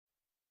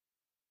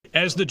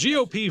As the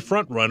GOP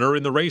frontrunner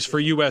in the race for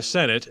U.S.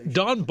 Senate,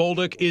 Don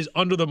Bolduc is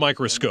under the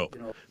microscope.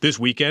 This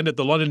weekend at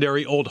the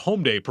Londonderry Old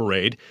Home Day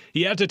Parade,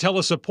 he had to tell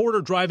a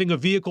supporter driving a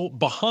vehicle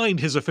behind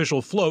his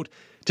official float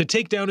to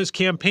take down his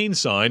campaign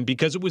sign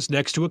because it was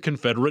next to a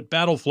Confederate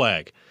battle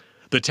flag.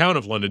 The town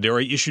of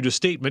Londonderry issued a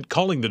statement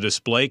calling the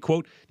display,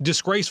 quote,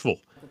 disgraceful.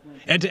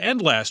 And to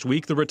end last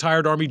week, the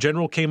retired Army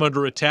general came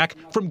under attack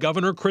from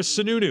Governor Chris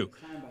Sununu,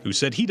 who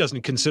said he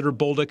doesn't consider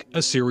Bolduc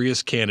a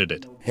serious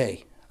candidate.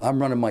 Hey, I'm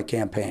running my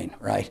campaign,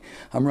 right?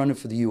 I'm running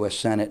for the U.S.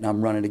 Senate, and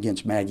I'm running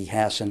against Maggie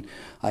Hassan.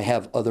 I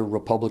have other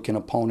Republican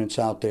opponents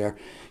out there.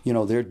 You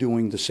know, they're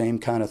doing the same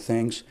kind of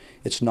things.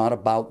 It's not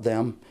about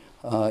them.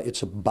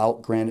 It's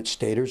about Granite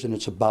Staters, and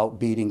it's about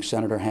beating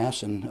Senator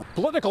Hassan.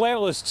 Political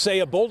analysts say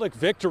a Bolduc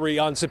victory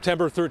on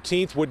September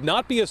 13th would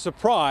not be a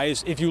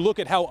surprise if you look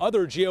at how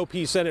other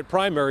GOP Senate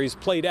primaries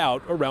played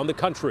out around the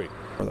country.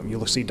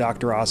 You'll see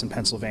Dr. Oz in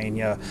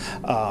Pennsylvania,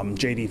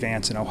 J.D.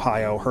 Vance in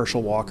Ohio,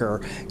 Herschel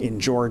Walker in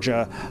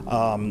Georgia,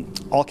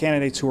 all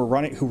candidates who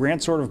ran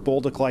sort of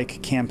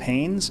Bolduc-like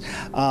campaigns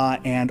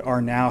and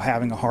are now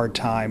having a hard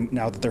time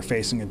now that they're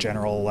facing a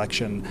general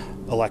election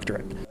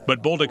electorate.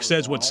 But Bolduc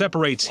says what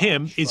separates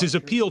him is his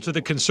appeal to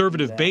the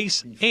conservative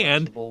base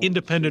and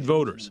independent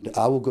voters.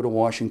 I will go to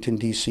Washington,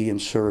 D.C.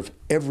 and serve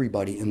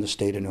everybody in the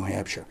state of New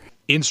Hampshire.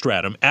 In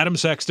Stratham, Adam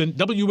Sexton,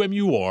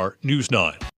 WMUR News 9.